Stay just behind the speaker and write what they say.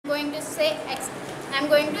I am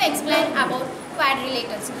going to explain about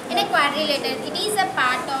quadrilaterals. In a quadrilateral, it is a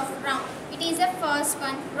part of round. It is the first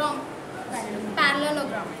one wrong.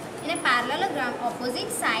 Parallelogram. In a parallelogram,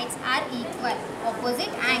 opposite sides are equal.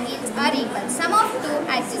 Opposite angles are equal. Sum of two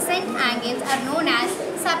adjacent angles are known as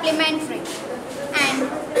supplementary. And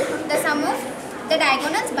the sum of the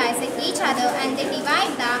diagonals bisect each other and they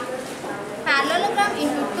divide the parallelogram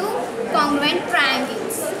into two congruent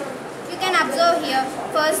triangles. You can observe here,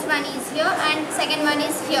 first one is here and second one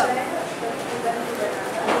is here.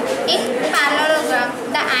 In parallelogram,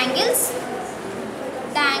 the angles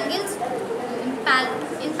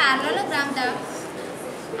in parallelogram, the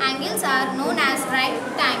angles are known as right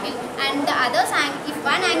angle, and the others, if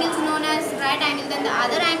one angle is known as right angle, then the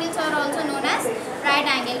other angles are also known as right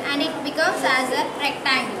angle, and it becomes as a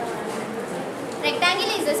rectangle. Rectangle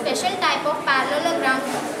is a special type of parallelogram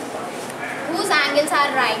whose angles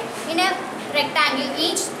are right. In a rectangle,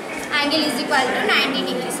 each angle is equal to 90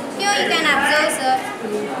 degrees. Here you can observe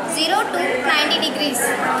 0 to 90 degrees,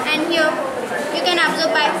 and here you can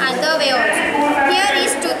observe by other way also. Here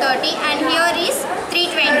is 230 and here is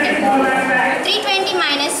 320. 320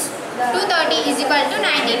 minus 230 is equal to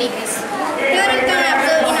 90 degrees. Here you can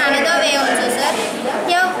observe in another way also, sir.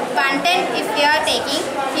 Here 110 if we are taking,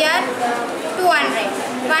 here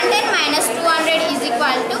 200. 110 minus 200 is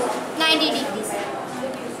equal to 90 degrees.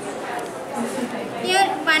 Here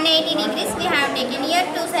 180 degrees we have taken, here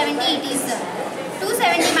 270 it is, sir.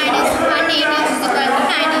 270 minus 180 is equal to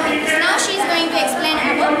 90 degrees. Now she is going to explain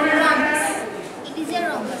about rhombus. It is a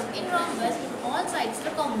rhombus. In rhombus, all sides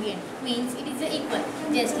are congruent, means it is equal.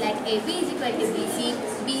 Just like AB is equal to BC,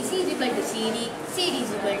 BC is equal to CD, CD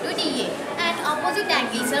is equal to DA. And opposite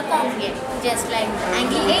angles are congruent. Just like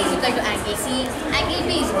angle A is equal to angle C, angle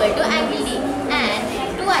B is equal to angle D. And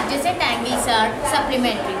two adjacent angles are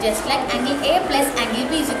supplementary. Just like angle A plus angle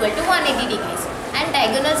B is equal to 180 degrees. And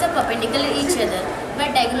diagonals are perpendicular each other,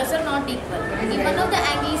 but diagonals are not equal. If one of the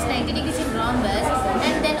angles is 90 degrees in rhombus,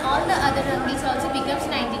 and then all the other angles also becomes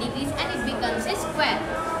 90 degrees and it becomes a square.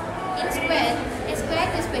 In square, a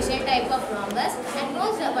square is a special type of rhombus and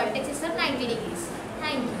whose vertices are 90 degrees.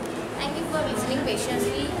 Thank you. Thank you for listening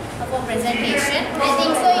patiently of our presentation. I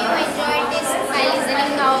think so you enjoyed this by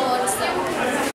listening our words.